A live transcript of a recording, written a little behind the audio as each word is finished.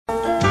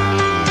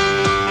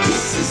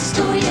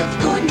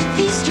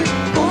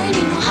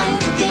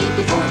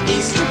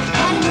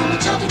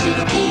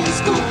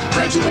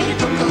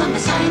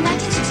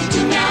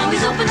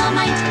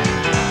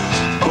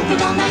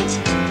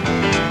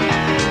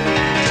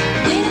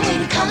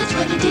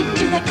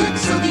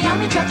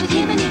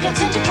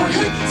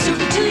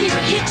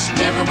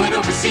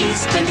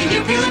cheese. Spent a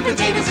year peeling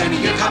potatoes and a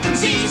year copping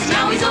Z's.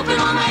 Now he's open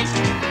all night.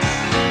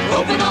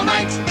 Open all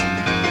night.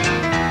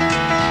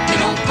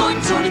 And old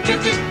Gordon sort of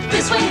drifted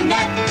this way and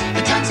that.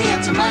 At times he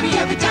had some money,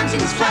 other times he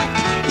was flat.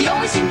 He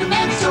always seemed to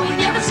manage, so he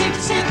never seemed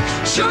to sit.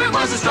 Sure it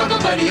was a struggle,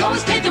 but he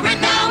always paid the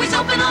rent. Now he's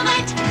open all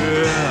night.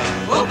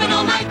 Yeah. Open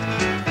all night.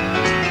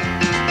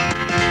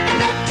 And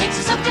that takes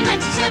us up to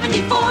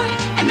 1974.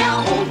 And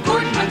now old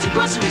Gordon runs a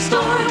grocery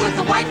store with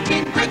a wife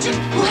named Gretchen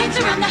who hangs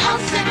around the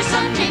house, and her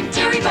son named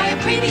Terry by a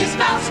previous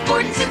spouse.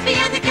 Gordon sits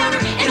behind the counter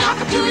and a hawk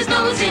up to his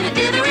nose in a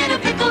dinner in a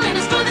pickle in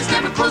a store that's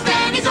never closed,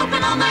 and he's open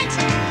all night.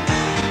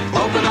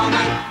 Open all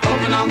night,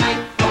 open all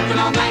night, open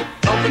all night,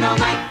 open all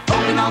night,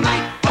 open all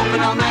night, open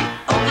all night,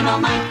 open all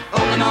night,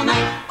 open all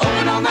night,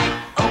 open all night,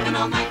 open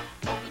all night.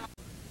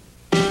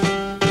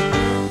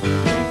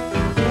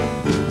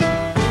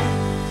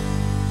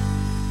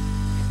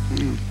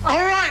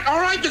 All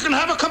right, you can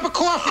have a cup of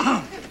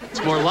coffee.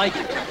 It's more like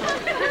it.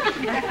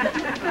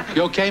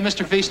 You okay,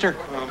 Mr. Feester?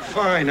 I'm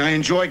fine. I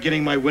enjoy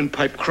getting my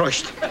windpipe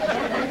crushed.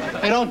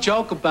 Hey, don't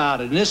joke about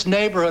it. In this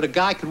neighborhood, a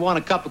guy could want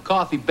a cup of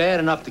coffee bad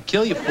enough to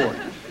kill you for it.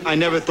 I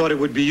never thought it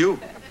would be you.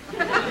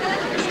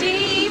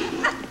 Steve,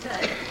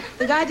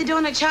 the guy at the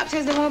donut shop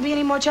says there won't be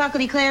any more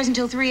chocolate eclairs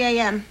until 3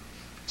 a.m.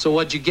 So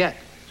what'd you get?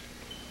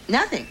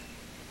 Nothing.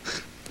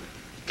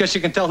 Guess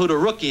you can tell who the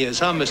rookie is,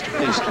 huh, Mr.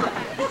 Feester?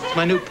 It's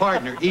my new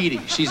partner,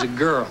 Edie. She's a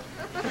girl.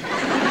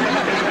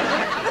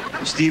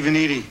 Steve and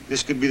Edie,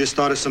 this could be the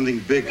start of something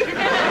big.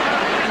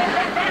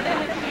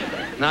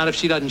 Not if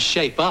she doesn't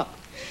shape up.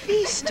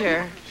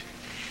 Feester.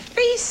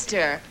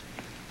 Feester.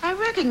 I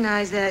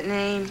recognize that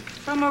name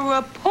from a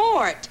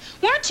report.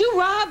 Weren't you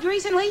robbed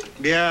recently?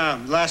 Yeah,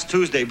 last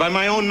Tuesday, by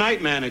my own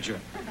night manager.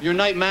 Your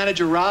night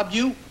manager robbed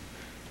you?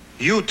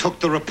 You took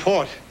the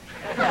report.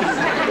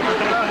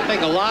 I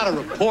take a lot of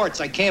reports.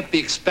 I can't be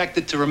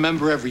expected to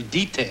remember every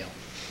detail.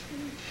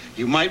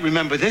 You might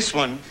remember this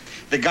one.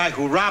 The guy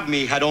who robbed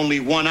me had only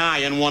one eye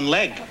and one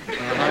leg.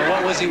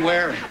 What was he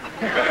wearing?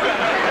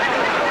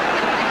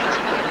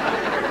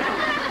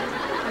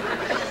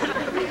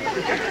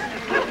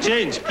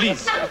 Change,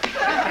 please.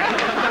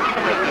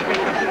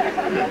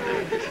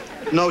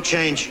 No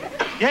change.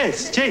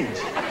 Yes, change.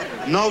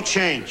 No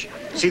change.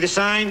 See the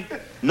sign?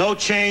 No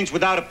change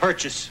without a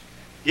purchase.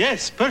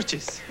 Yes,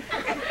 purchase.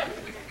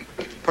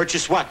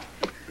 Purchase what?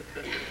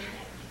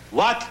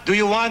 What do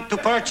you want to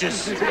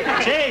purchase?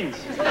 Change.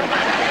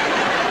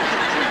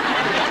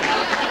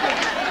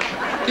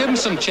 Give him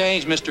some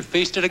change, Mr.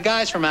 Feester. The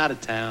guy's from out of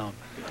town.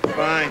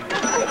 Fine.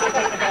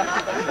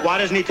 Why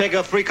doesn't he take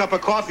a free cup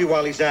of coffee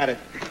while he's at it?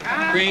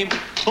 Cream?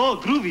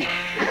 Oh, groovy.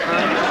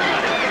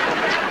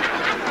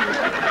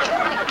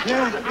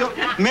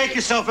 Yeah, make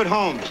yourself at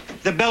home.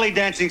 The belly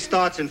dancing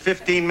starts in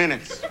 15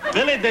 minutes.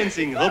 Belly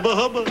dancing, hubba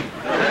hubba.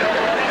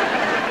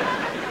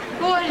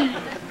 Gordon,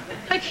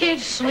 I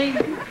can't sleep.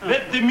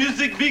 Let the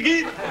music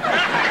begin.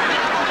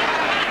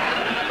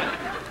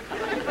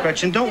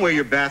 Gretchen, don't wear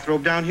your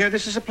bathrobe down here.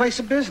 This is a place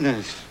of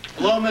business.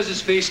 Hello,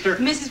 Mrs. Feester.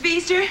 Mrs.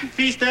 Feester?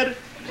 Feester.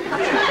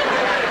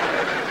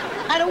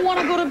 I don't want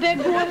to go to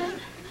bed, Gordon.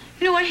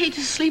 You know, I hate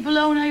to sleep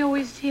alone. I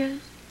always did.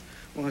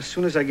 Well, as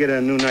soon as I get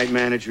a new night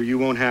manager, you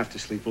won't have to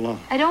sleep alone.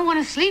 I don't want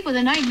to sleep with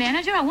a night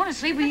manager. I want to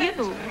sleep with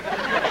you.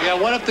 Yeah,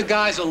 what if the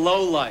guy's a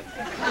lowlife?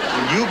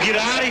 You get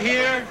out of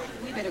here.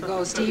 We better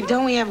go, Steve.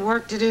 Don't we have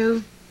work to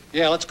do?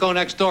 Yeah, let's go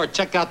next door.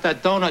 Check out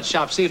that donut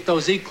shop. See if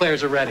those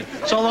eclairs are ready.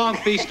 So long,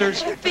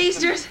 Feasters.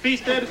 Feasters?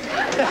 Feester.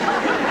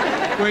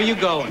 Where are you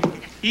going?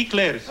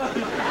 Eclairs.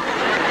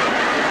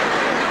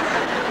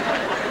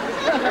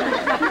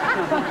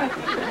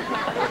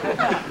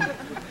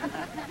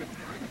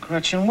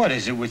 Gretchen, what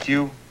is it with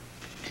you?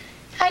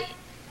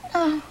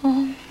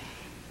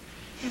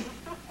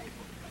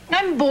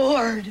 I'm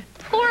bored.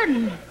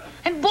 Gordon,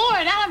 I'm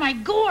bored out of my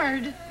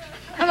gourd.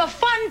 I'm a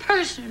fun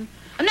person.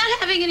 I'm not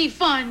having any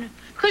fun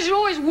because you're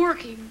always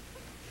working.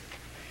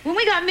 When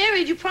we got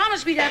married, you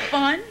promised me that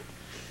fun.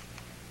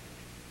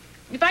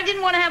 If I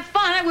didn't want to have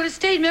fun, I would have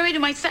stayed married to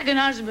my second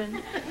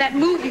husband, that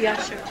movie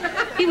usher.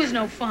 He was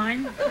no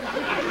fun.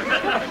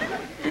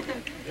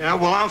 Yeah,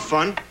 well, I'm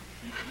fun.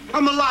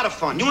 I'm a lot of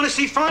fun. You want to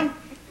see fun?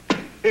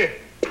 Here.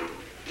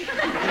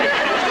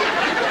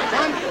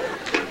 Fun?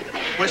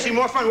 Want to see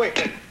more fun? Wait.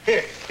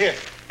 Here.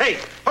 Hey,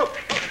 oh.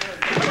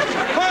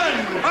 Fun.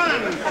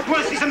 You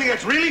want to see something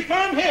that's really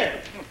fun?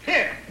 Here.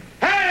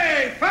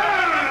 Hey, fun!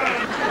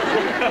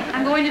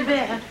 I'm going to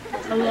bed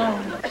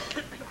alone.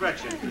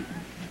 Gretchen,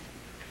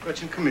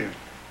 come here.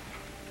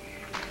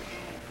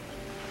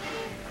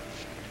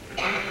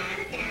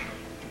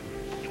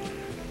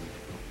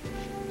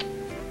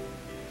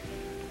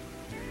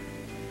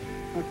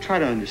 Now, try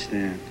to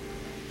understand.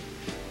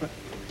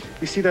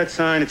 You see that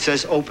sign? It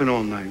says open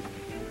all night.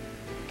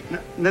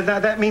 Now,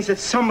 that means that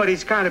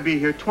somebody's got to be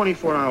here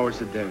 24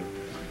 hours a day.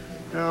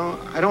 Now,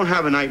 I don't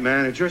have a night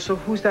manager, so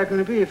who's that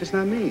going to be if it's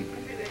not me?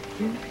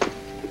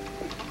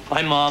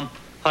 Hi, Mom.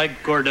 Hi,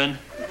 Gordon.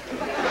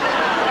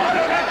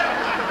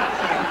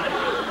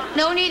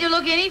 No need to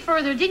look any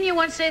further. Didn't you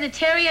once say that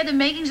Terry had the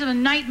makings of a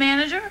night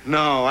manager?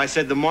 No, I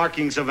said the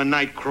markings of a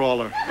night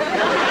crawler.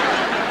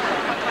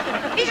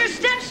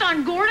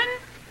 son, Gordon.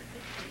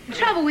 The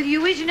trouble with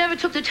you is you never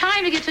took the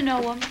time to get to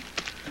know him.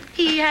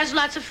 He has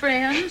lots of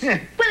friends.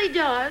 Well, he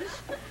does.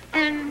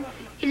 And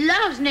he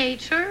loves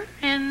nature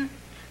and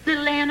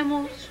little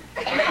animals,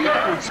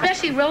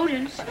 especially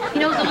rodents. He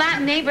knows the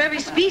Latin name for every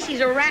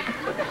species of rat.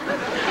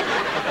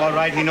 All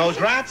right, he knows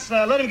rats.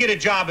 Let him get a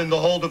job in the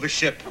hold of a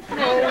ship.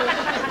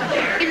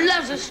 Oh, he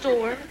loves a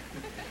store.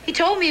 He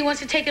told me he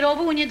wants to take it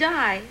over when you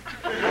die.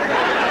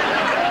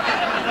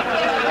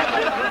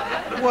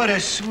 What a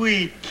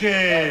sweet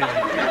kid.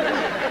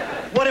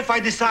 What if I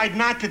decide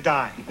not to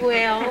die?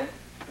 Well,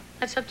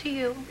 that's up to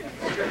you.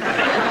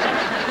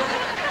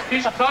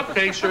 These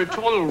cupcakes are a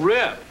total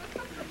rip.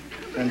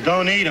 And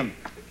don't eat them.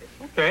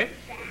 Okay,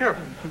 here.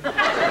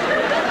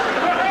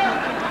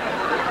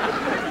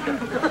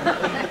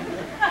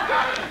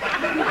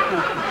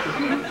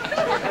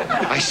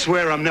 I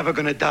swear I'm never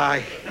gonna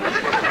die.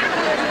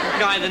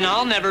 Guy, then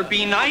I'll never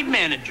be night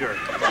manager.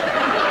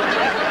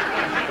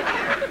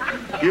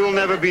 You'll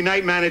never be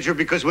night manager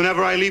because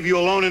whenever I leave you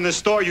alone in the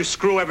store, you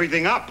screw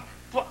everything up.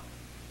 What?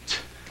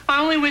 I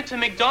only went to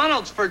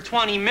McDonald's for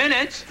 20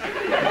 minutes.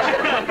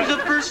 It was the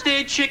first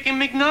day of Chicken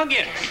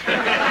McNuggets.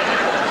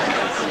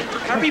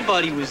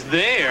 Everybody was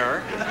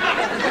there.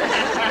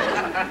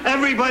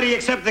 Everybody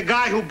except the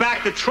guy who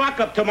backed the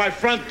truck up to my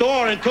front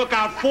door and took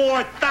out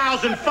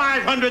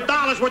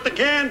 $4,500 worth of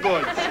canned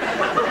goods.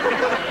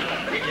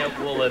 Yeah,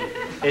 well,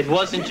 it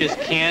wasn't just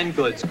canned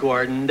goods,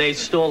 Gordon. They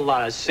stole a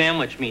lot of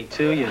sandwich meat,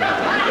 too, you know.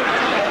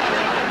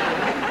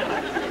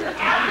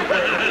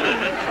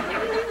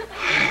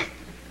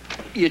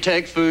 You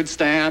take food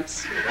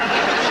stamps?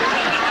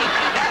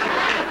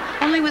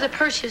 Only with a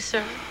purchase,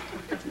 sir.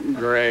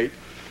 Great.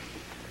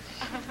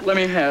 Let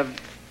me have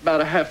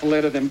about a half a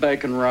lid of them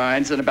bacon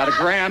rinds and about a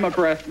gram of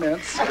breath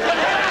mints.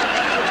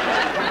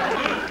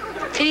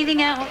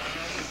 Anything else?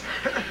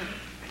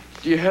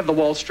 Do you have the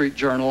Wall Street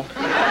Journal?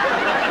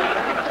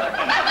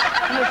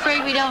 I'm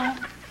afraid we don't.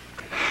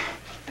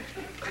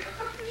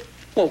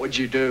 What would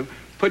you do?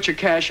 Put your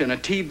cash in a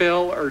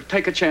T-bill or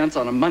take a chance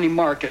on a money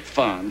market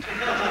fund?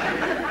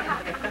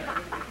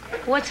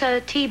 What's a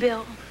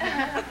T-bill?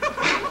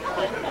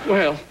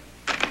 Well,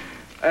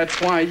 that's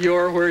why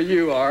you're where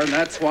you are, and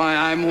that's why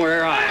I'm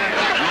where I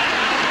am.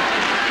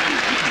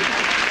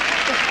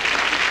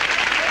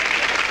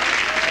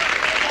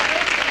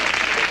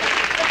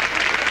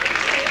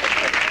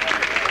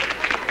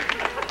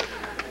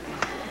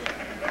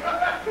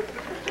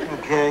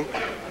 Okay.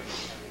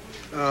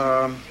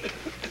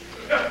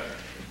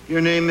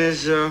 Your name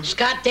is,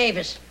 Scott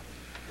Davis.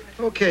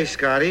 Okay,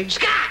 Scotty.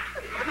 Scott!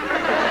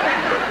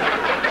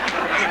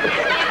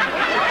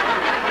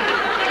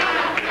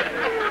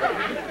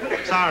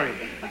 Sorry.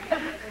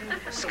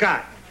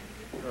 Scott,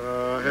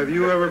 have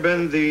you ever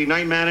been the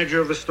night manager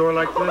of a store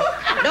like this?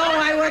 No,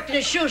 I worked in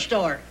a shoe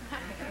store.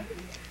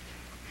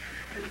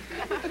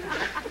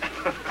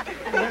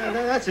 Yeah,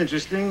 that's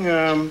interesting.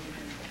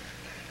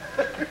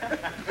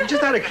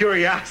 Just out of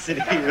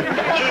curiosity.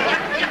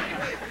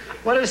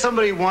 What if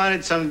somebody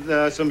wanted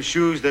some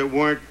shoes that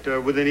weren't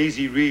within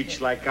easy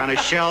reach, like on a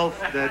shelf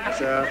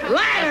that...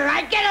 Ladder!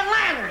 I'd get a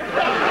ladder!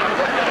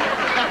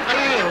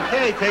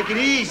 Okay, take it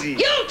easy.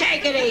 You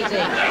take it easy!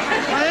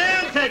 I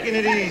am taking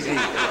it easy.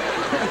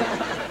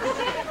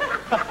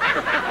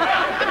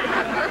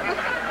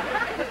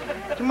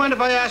 Do you mind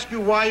if I ask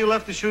you why you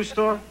left the shoe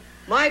store?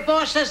 My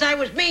boss says I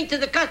was mean to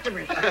the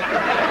customers.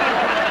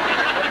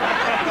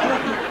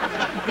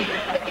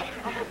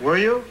 Were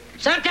you?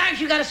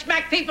 Sometimes you gotta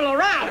smack people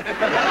around.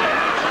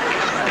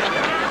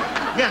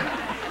 Yeah.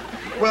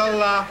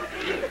 Well,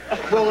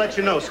 we'll let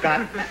you know,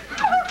 Scott.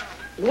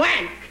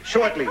 When?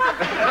 Shortly.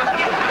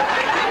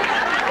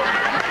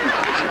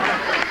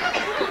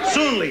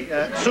 Soonly,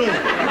 soon.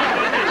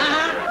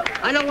 Uh-huh.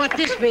 I know what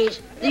this means.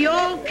 The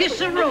old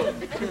kiss-a-roo.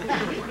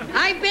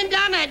 I've been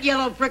down that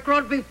yellow brick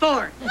road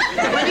before.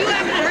 But you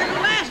haven't heard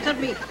the last of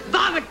me.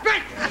 Vomit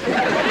breath.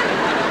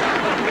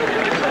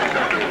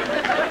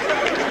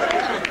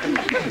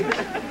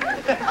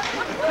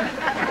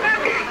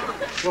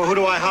 Well, who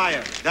do I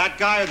hire? That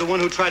guy or the one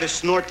who tried to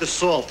snort the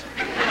salt?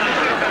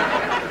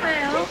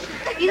 Well,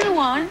 either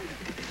one.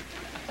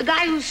 The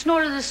guy who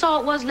snorted the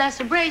salt was less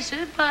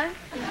abrasive, but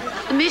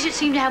the midget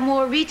seemed to have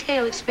more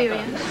retail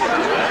experience.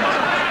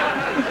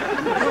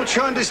 Don't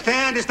you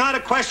understand? It's not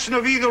a question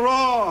of either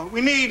or.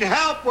 We need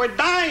help. We're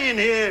dying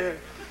here.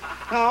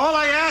 Now, all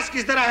I ask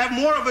is that I have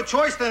more of a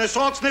choice than a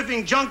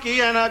salt-sniffing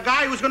junkie and a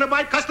guy who's going to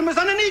bite customers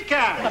on the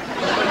kneecap.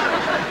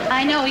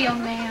 I know,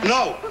 young man.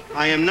 No,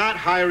 I am not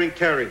hiring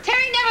Terry.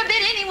 Terry never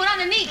bit anyone on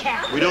the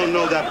kneecap. We don't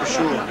know that for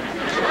sure.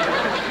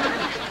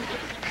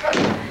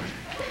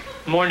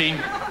 Morning.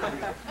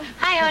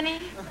 Hi,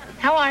 honey.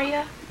 How are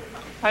you?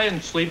 I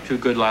didn't sleep too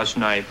good last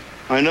night.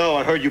 I know.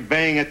 I heard you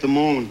bang at the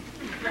moon.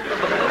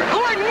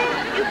 Gordon,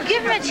 you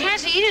give him a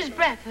chance to eat his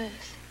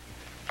breakfast.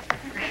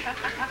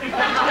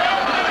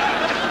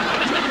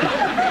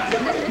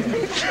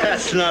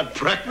 That's not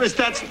breakfast.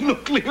 That's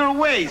nuclear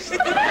waste.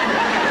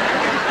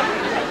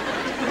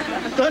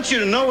 Don't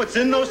you know what's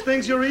in those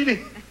things you're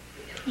eating?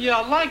 Yeah,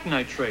 I like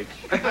nitrates.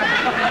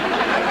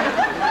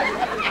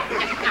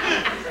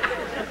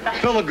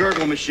 Fill the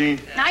gurgle machine.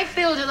 I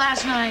filled it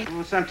last night.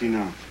 Oh, it's empty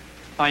now.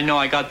 I know,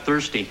 I got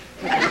thirsty.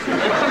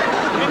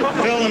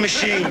 Fill the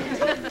machine.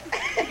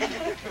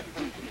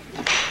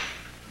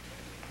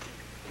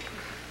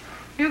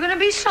 You're gonna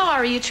be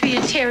sorry you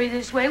treated Terry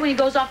this way when he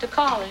goes off to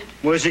college.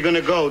 Where's he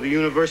gonna go? The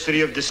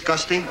University of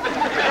Disgusting?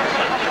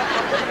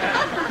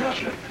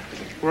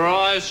 Where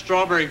I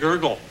strawberry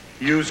gurgle.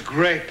 Use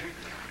grape.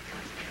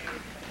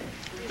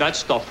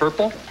 That's the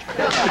purple?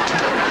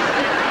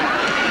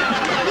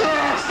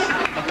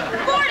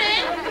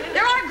 Gordon,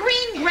 there are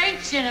green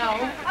grapes, you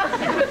know.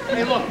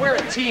 Hey, look, we're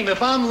a team.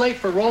 If I'm late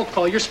for roll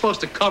call, you're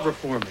supposed to cover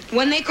for me.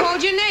 When they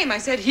called your name, I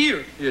said,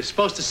 here. You're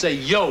supposed to say,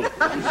 yo.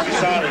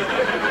 Sorry.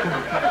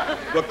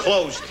 We're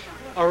closed.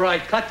 All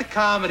right, cut the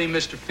comedy,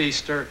 Mr.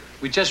 Feester.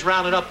 We just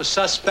rounded up a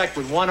suspect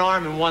with one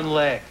arm and one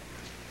leg.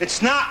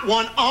 It's not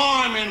one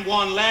arm and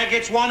one leg,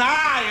 it's one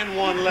eye and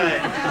one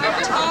leg.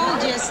 I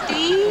told you,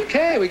 Steve.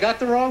 Okay, we got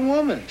the wrong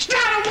woman. It's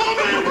not a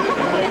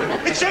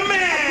woman! It's a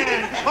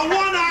man! A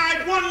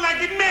one-eyed,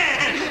 one-legged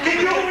man! Can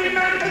you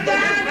remember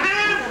that,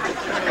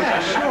 huh?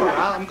 Yeah, sure.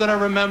 I'm gonna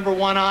remember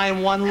one eye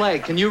and one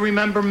leg. Can you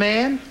remember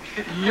man?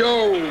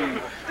 Yo.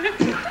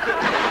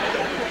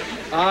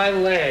 Eye,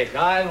 leg,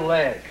 eye,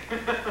 leg.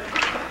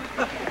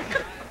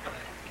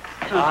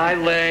 Eye,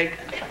 leg,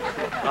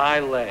 eye,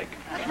 leg.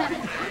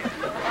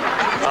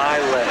 Eye,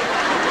 leg.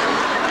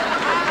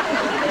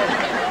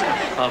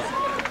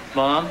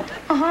 Mom?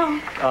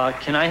 Uh-huh.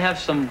 Can I have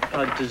some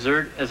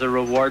dessert as a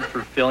reward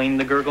for filling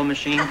the gurgle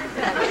machine?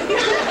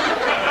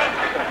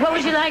 What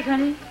would you like,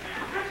 honey?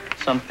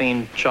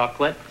 Something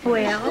chocolate?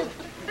 Well,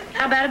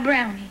 how about a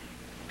brownie?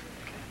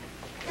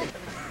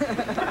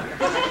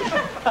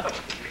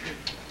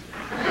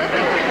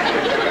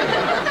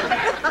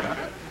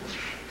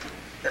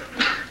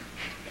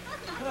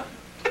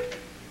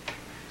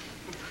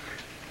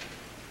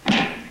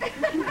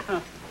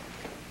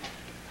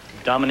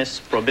 Dominus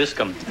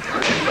probiscum.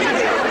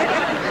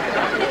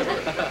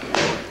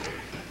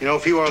 You know,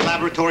 if he were a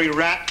laboratory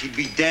rat, he'd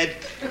be dead.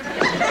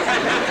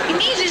 He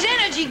needs his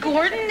energy,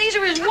 Gordon. These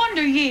are his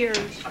wonder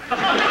years.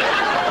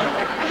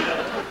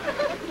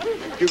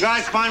 You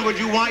guys find what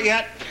you want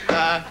yet?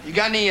 You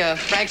got any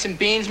franks and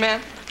beans,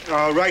 man?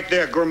 Right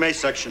there, gourmet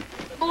section.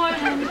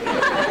 Gordon,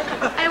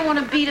 I don't want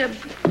to beat a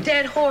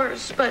dead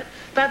horse, but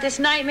about this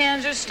night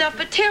manager stuff,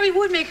 but Terry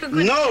would make a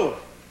good... No!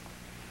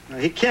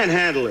 He can't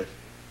handle it.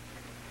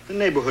 The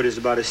neighborhood is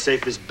about as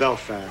safe as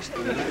Belfast.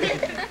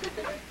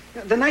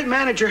 The night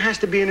manager has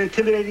to be an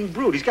intimidating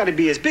brute. He's got to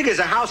be as big as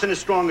a house and as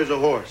strong as a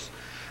horse.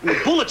 I mean,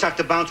 bullets have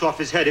to bounce off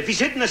his head. If he's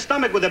hit in the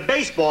stomach with a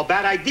baseball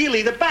bat,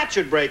 ideally the bat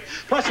should break.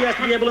 Plus, he has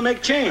to be able to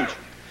make change.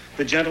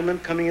 The gentleman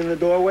coming in the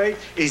doorway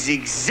is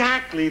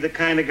exactly the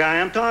kind of guy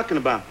I'm talking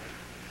about.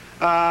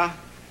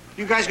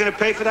 You guys gonna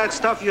pay for that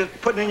stuff you're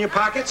putting in your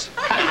pockets?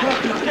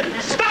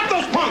 Stop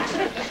those punks!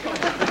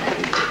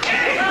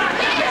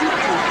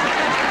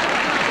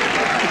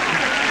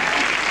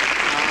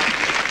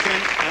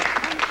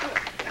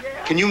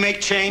 Can you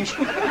make change?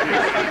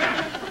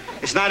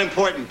 It's not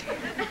important.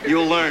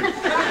 You'll learn.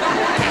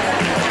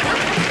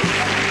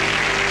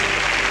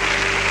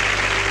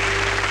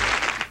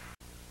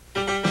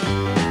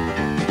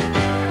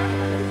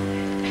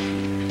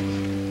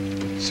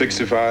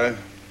 $65,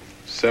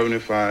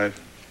 $75,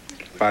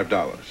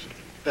 $5.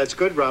 That's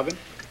good, Robin.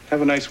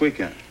 Have a nice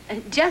weekend.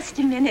 Just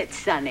a minute,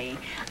 Sonny.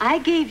 I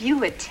gave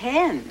you a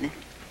 10.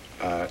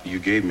 You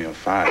gave me a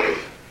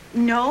 5.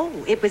 No,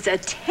 it was a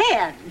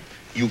 10.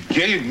 You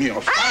gave me a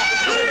 5.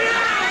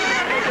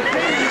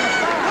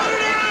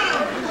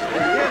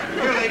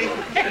 Here, lady.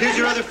 Here's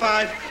your other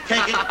 5.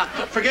 Take it.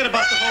 Forget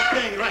about the whole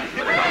thing, right?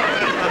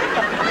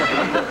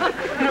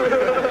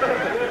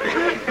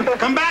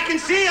 Come back and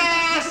see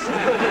us!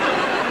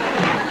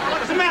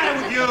 What's the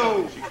matter with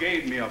you? She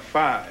gave me a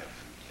 5.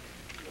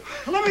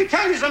 Let me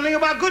tell you something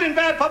about good and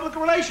bad public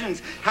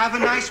relations. Have a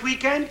nice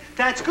weekend?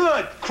 That's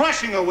good.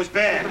 Crushing her was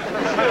bad.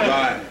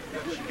 Lied.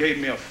 She gave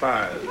me a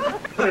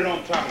 5. Put it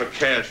on top of the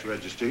cash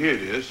register. Here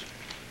it is.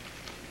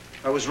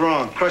 I was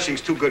wrong. Crushing's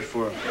too good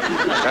for her.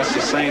 That's the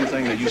same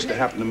thing that used to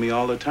happen to me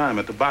all the time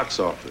at the box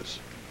office.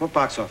 What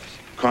box office?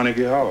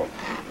 Carnegie Hall.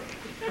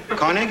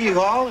 Carnegie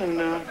Hall in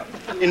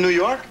New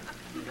York?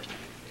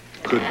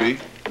 Could be.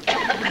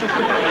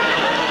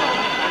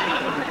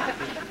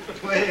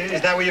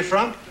 Is that where you're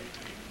from?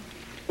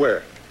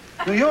 Where?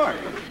 New York.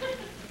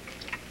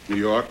 New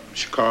York,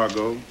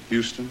 Chicago,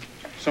 Houston,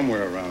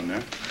 somewhere around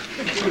there.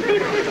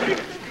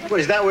 What,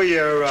 is that where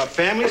your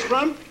family's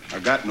from? I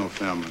got no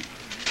family.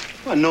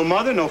 What, no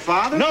mother, no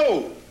father?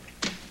 No!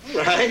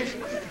 Right.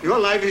 Your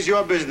life is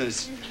your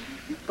business.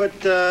 But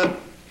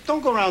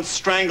don't go around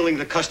strangling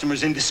the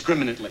customers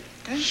indiscriminately.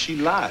 She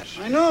lies.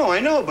 I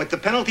know, but the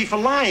penalty for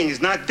lying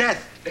is not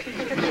death.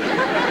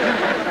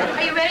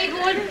 Are you ready,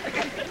 Gordon?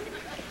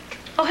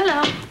 Oh,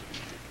 hello.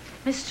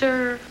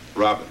 Mr.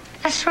 Robin.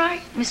 That's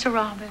right, Mr.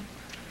 Robin.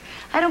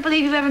 I don't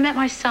believe you've ever met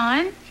my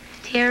son,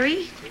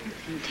 Terry.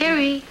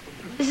 Terry,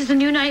 this is the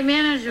new night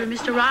manager,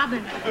 Mr.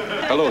 Robin.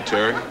 Hello,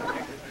 Terry.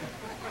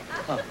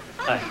 Oh,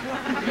 hi.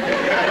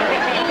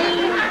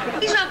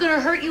 gonna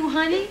hurt you,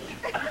 honey.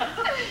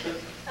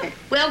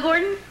 Well,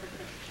 Gordon?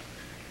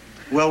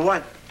 Well,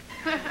 what?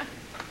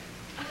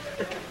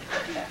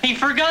 He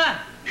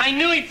forgot. I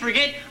knew he'd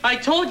forget. I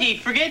told you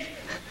he'd forget.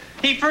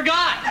 He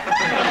forgot.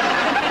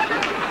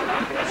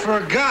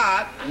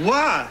 Forgot?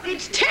 What?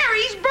 It's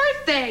Terry's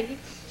birthday.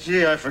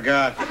 Gee, I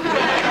forgot.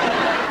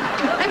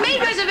 I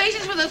made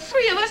reservations for the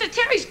three of us at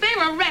Terry's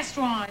favorite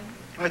restaurant.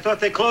 I thought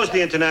they closed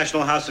the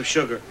International House of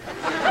Sugar.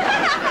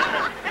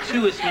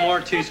 Tuus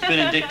mortus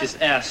benedictus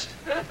est.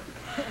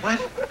 What?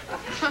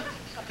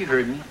 You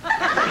heard me.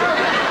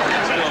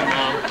 Let's go,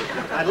 Mom.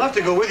 I'd love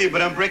to go with you,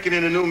 but I'm breaking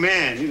in a new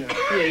man, you know.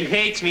 Yeah, he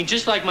hates me,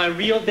 just like my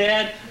real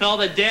dad and all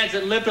the dads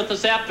that lived with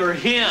us after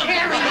him.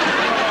 Terry!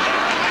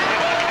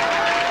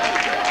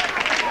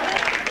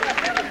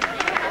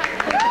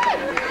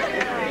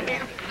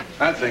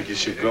 I think you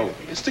should go.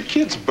 It's the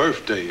kid's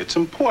birthday. It's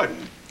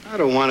important. I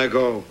don't want to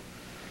go.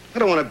 I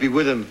don't want to be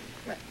with him.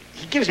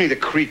 He gives me the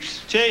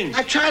creeps. Change.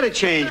 I try to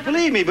change,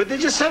 believe me, but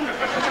there's just some...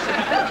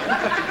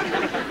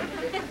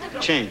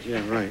 Change,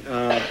 yeah, right.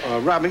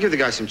 Robin, give the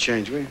guy some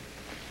change, will you?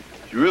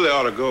 You really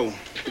ought to go.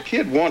 The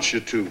kid wants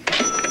you to.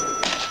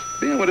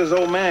 Being with his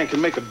old man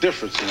can make a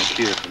difference in a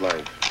kid's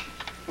life.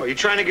 Well, you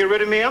trying to get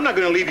rid of me? I'm not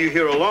going to leave you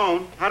here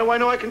alone. How do I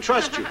know I can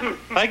trust you?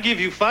 I give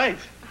you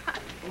 5.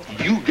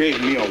 You gave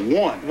me a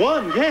 1.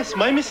 1, yes,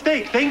 my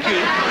mistake. Thank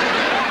you.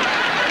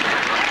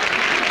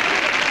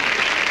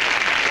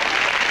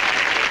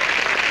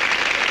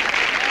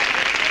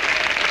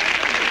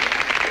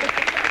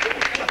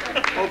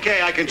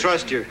 Okay, I can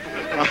trust you.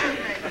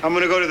 I'm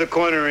going to go to the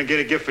corner and get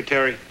a gift for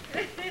Terry.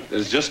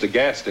 There's just a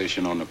gas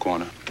station on the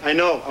corner. I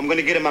know. I'm going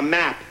to get him a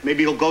map.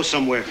 Maybe he'll go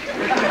somewhere.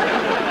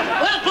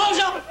 Well,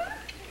 Bozo,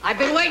 I've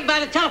been waiting by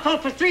the telephone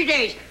for 3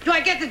 days. Do I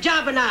get the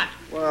job or not?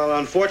 Well,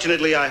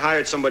 unfortunately, I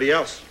hired somebody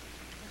else.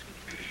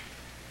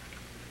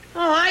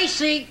 Oh, I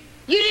see.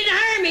 You didn't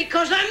hire me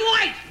because I'm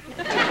white.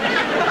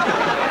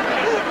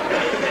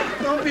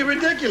 Don't be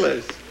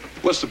ridiculous.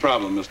 What's the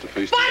problem, Mr.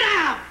 Feester? Butt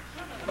out!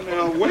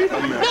 Now, wait a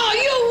minute. No,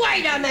 you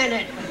wait a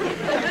minute.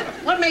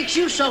 What makes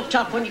you so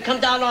tough when you come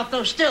down off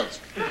those stilts?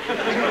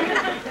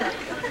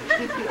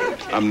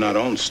 I'm not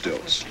on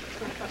stilts.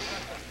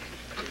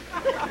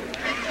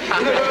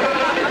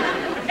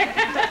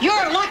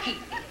 You're lucky.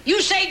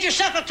 You saved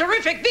yourself a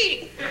terrific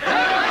beating.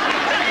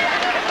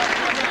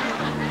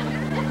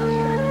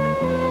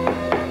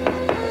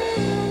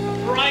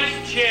 Price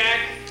check.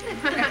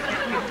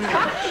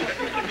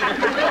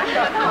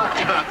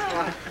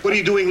 What are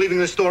you doing leaving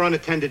the store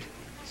unattended?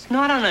 It's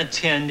not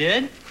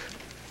unattended.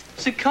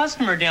 There's a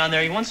customer down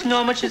there. He wants to know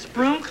how much his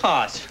broom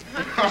costs.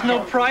 There's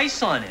no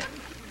price on it.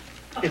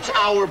 It's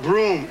our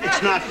broom.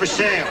 It's not for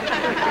sale.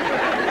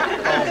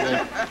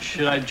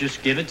 Should I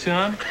just give it to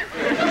him?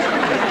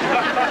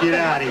 Get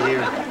out of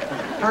here.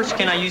 First,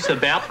 can I use the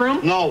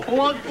bathroom? No.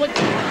 Well, what?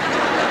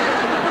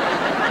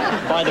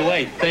 By the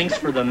way, thanks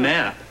for the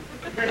map.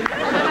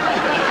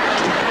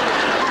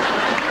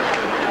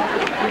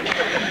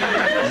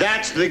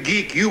 That's the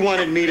geek you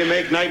wanted me to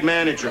make night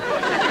manager.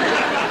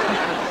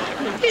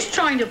 He's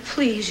trying to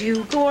please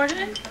you,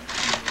 Gordon.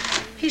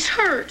 He's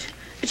hurt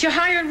that you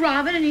hired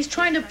Robin, and he's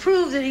trying to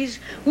prove that he's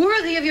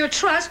worthy of your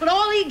trust, but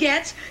all he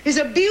gets is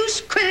abuse,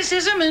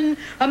 criticism, and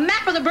a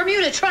map of the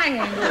Bermuda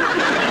Triangle.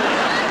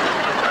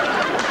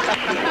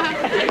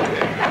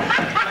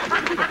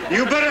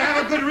 You better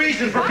have a good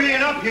reason for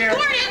being up here.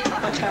 Gordon!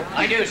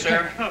 I do,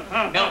 sir.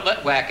 Don't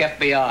let whack,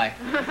 FBI.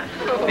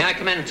 May I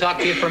come in and talk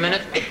to you for a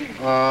minute?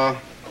 Well,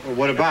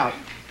 what about?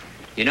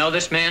 You know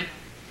this man?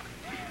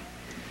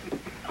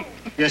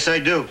 Yes, I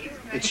do.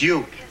 It's you.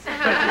 All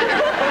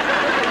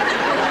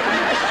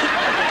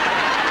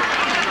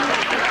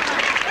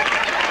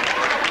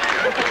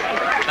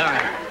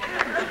right.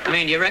 I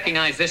mean, do you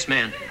recognize this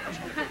man?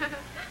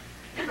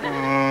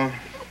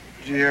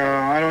 Gee,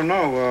 I don't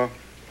know.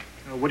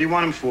 What do you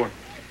want him for?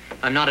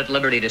 I'm not at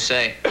liberty to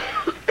say.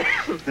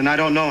 Then I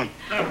don't know him.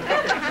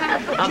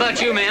 How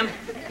about you, ma'am?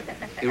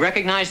 You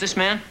recognize this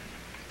man?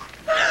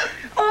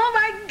 Oh,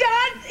 my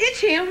God, it's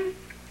him.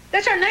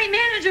 That's our night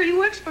manager. He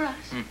works for us.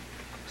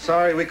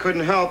 Sorry, we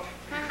couldn't help.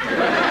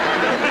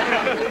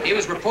 He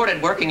was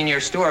reported working in your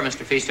store,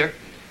 Mr. Feester.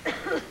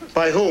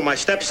 By who? My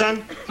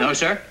stepson? No,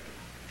 sir.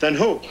 Then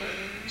who?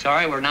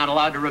 Sorry, we're not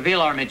allowed to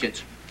reveal our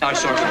midgets. Our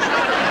sources.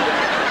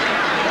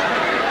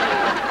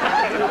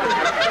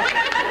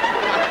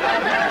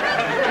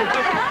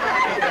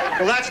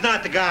 Well, that's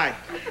not the guy.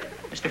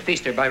 Mr.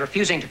 Feester, by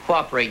refusing to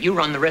cooperate, you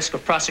run the risk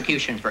of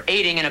prosecution for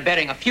aiding and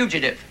abetting a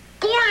fugitive.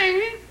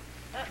 Gordon!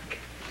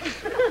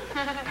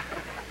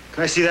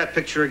 Can I see that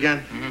picture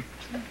again? Mm-hmm.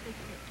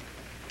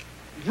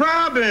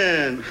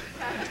 Robin!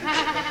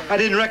 I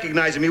didn't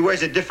recognize him. He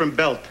wears a different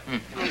belt.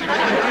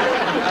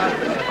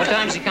 What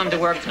time does he come to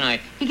work tonight?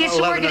 He gets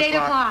to work at 8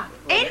 o'clock.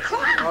 8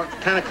 o'clock?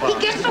 10 o'clock. He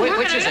gets to work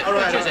Which is it? All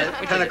right, Which is it?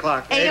 10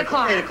 o'clock. 8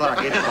 o'clock. 8 o'clock,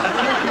 8 o'clock.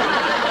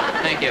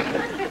 Thank you.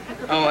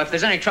 Oh, if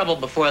there's any trouble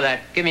before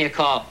that, give me a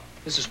call.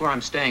 This is where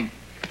I'm staying.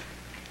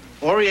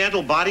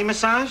 Oriental body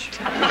massage?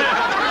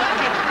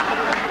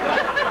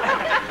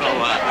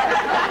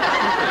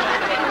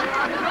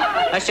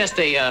 That's just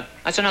a,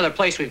 that's another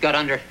place we've got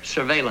under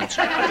surveillance.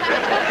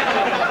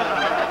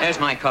 There's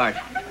my card.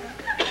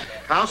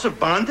 House of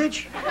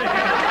bondage?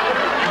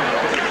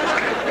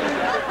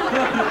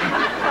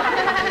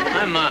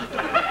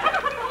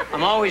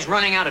 I'm always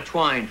running out of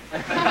twine.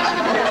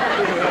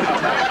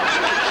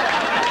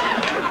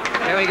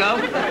 There we go.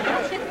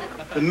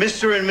 The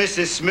Mr. and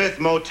Mrs. Smith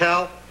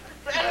Motel?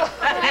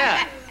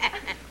 Yeah.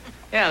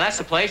 Yeah, that's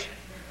the place.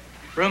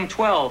 Room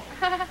 12.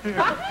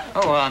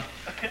 Oh,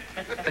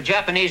 a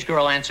Japanese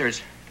girl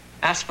answers.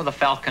 Ask for the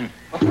Falcon.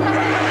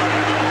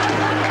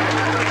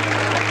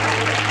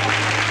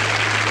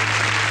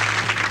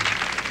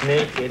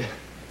 Naked.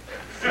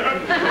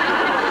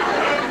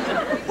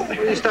 What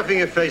are you stuffing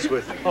your face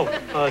with?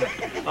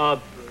 Oh,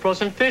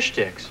 frozen fish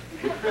sticks.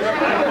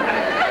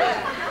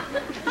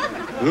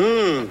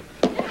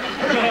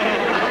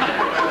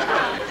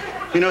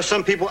 You know,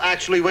 some people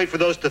actually wait for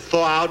those to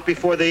thaw out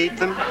before they eat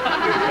them.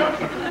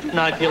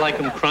 Not if you like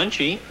them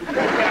crunchy.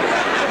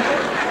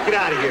 Get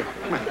out of here.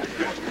 Come on.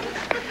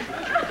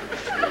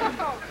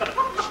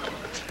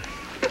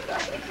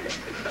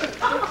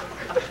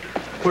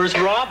 Where's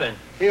Robin?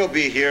 He'll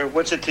be here.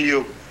 What's it to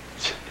you?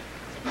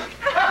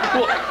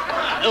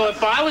 Well,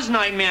 if I was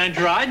night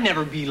manager, I'd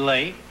never be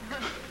late.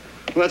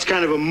 Well, that's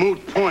kind of a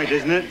moot point,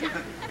 isn't it?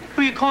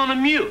 Who you calling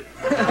a mute?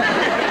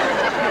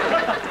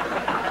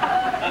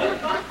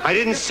 I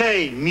didn't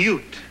say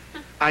mute.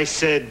 I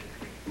said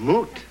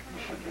moot.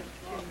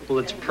 Well,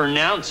 it's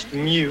pronounced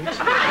mute.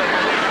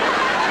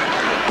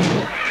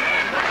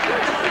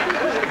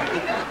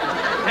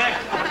 Heck.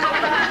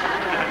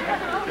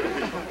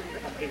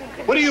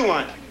 What do you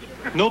want?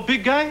 No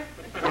big guy?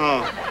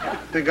 Oh,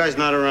 big guy's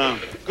not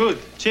around. Good.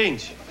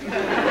 Change.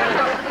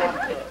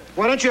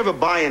 Why don't you ever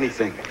buy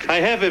anything?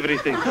 I have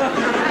everything.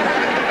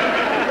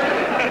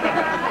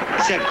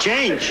 Except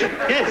change.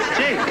 Yes,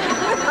 change.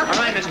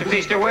 All right, Mr.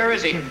 Feester, where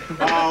is he?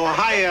 Oh,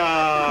 hi,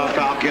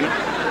 Falcon.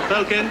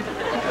 Falcon.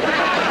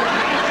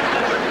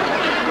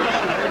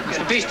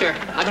 Mr. Feester,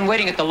 I've been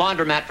waiting at the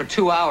laundromat for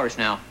 2 hours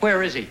now.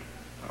 Where is he?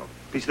 Oh,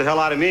 beats the hell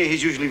out of me.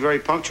 He's usually very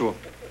punctual.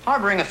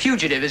 Harboring a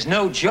fugitive is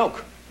no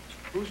joke.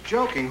 Who's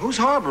joking? Who's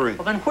harboring?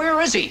 Well, then where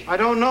is he? I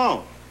don't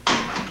know.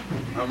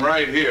 I'm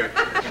right here.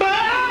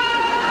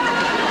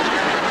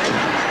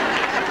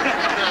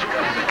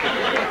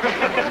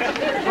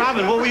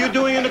 Robin, what were you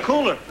doing in the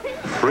cooler?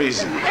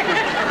 Freezing.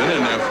 Been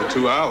in there for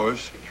 2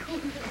 hours.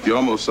 You're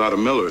almost out of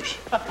Miller's.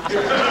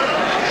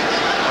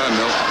 Hi,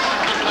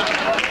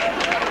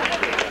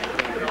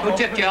 Mill. Who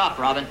tipped you off,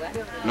 Robin?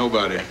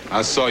 Nobody.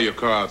 I saw your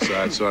car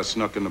outside, so I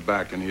snuck in the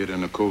back and hid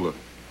in the cooler.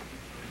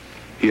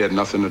 He had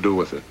nothing to do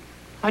with it.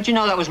 How'd you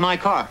know that was my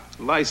car?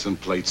 License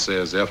plate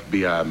says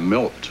FBI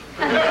Milt.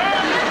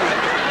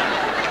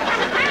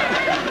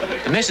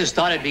 The missus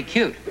thought it'd be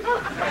cute.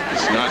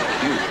 It's not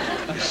cute.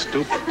 It's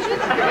stupid.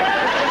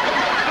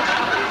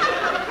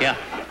 Yeah.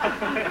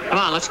 Come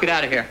on, let's get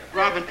out of here.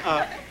 Robin,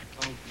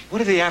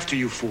 what are they after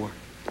you for?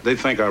 They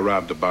think I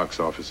robbed the box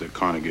office at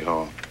Carnegie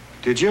Hall.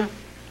 Did you?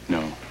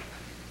 No.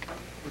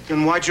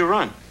 Then why'd you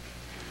run?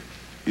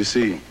 You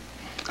see,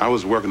 I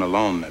was working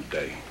alone that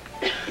day,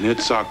 and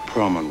Itzhak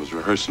Perlman was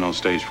rehearsing on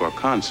stage for a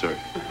concert.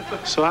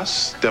 So I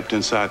stepped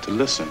inside to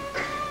listen.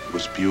 It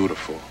was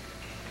beautiful.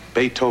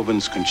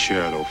 Beethoven's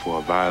Concerto for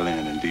a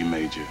violin in D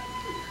major.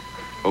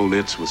 Old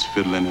Itz was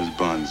fiddling his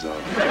buns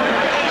off.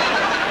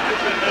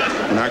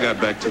 When I got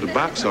back to the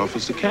box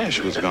office, the cash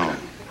was gone.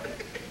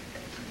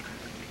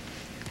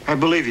 I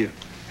believe you.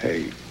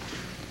 Hey,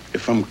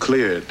 if I'm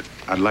cleared,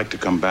 I'd like to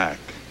come back.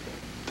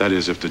 That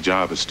is, if the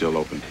job is still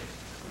open.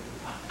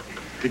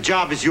 The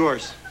job is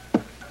yours.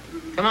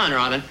 Come on,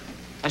 Robin.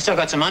 I still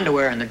got some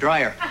underwear in the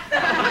dryer.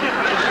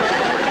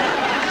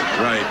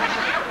 Right.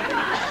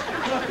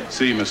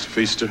 See you, Mr.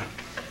 Feester.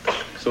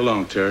 So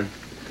long, Terry.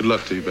 Good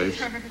luck to you,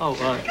 babes. Oh,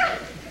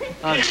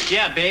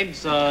 yeah,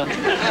 babes. Hope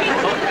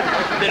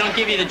they don't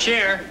give you the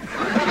chair.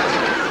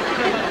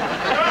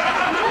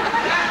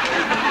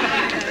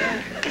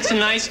 It's a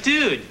nice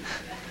dude.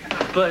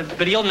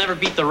 But he'll never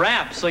beat the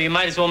rap, so you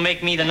might as well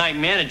make me the night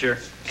manager.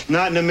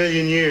 Not in a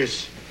million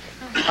years.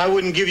 I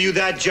wouldn't give you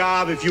that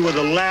job if you were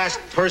the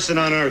last person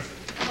on earth.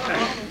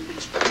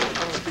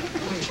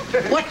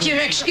 What's your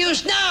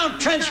excuse now,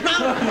 trench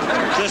mouth?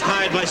 Just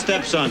hired my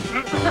stepson.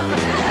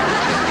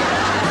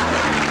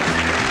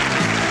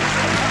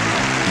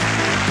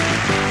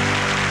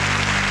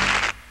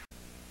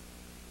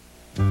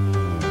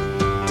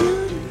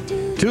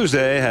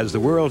 Tuesday has the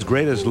world's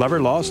greatest lover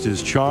lost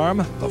his charm.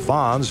 The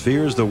Fonz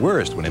fears the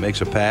worst when he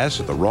makes a pass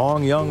at the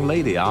wrong young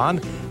lady on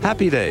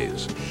Happy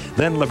Days.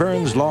 Then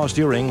Laverne's lost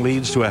earring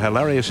leads to a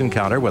hilarious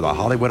encounter with a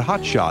Hollywood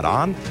hotshot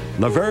on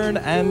Laverne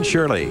and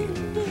Shirley.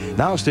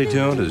 Now stay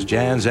tuned as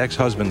Jan's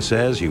ex-husband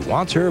says he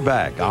wants her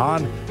back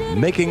on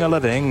Making a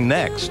Living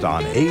next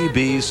on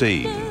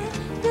ABC.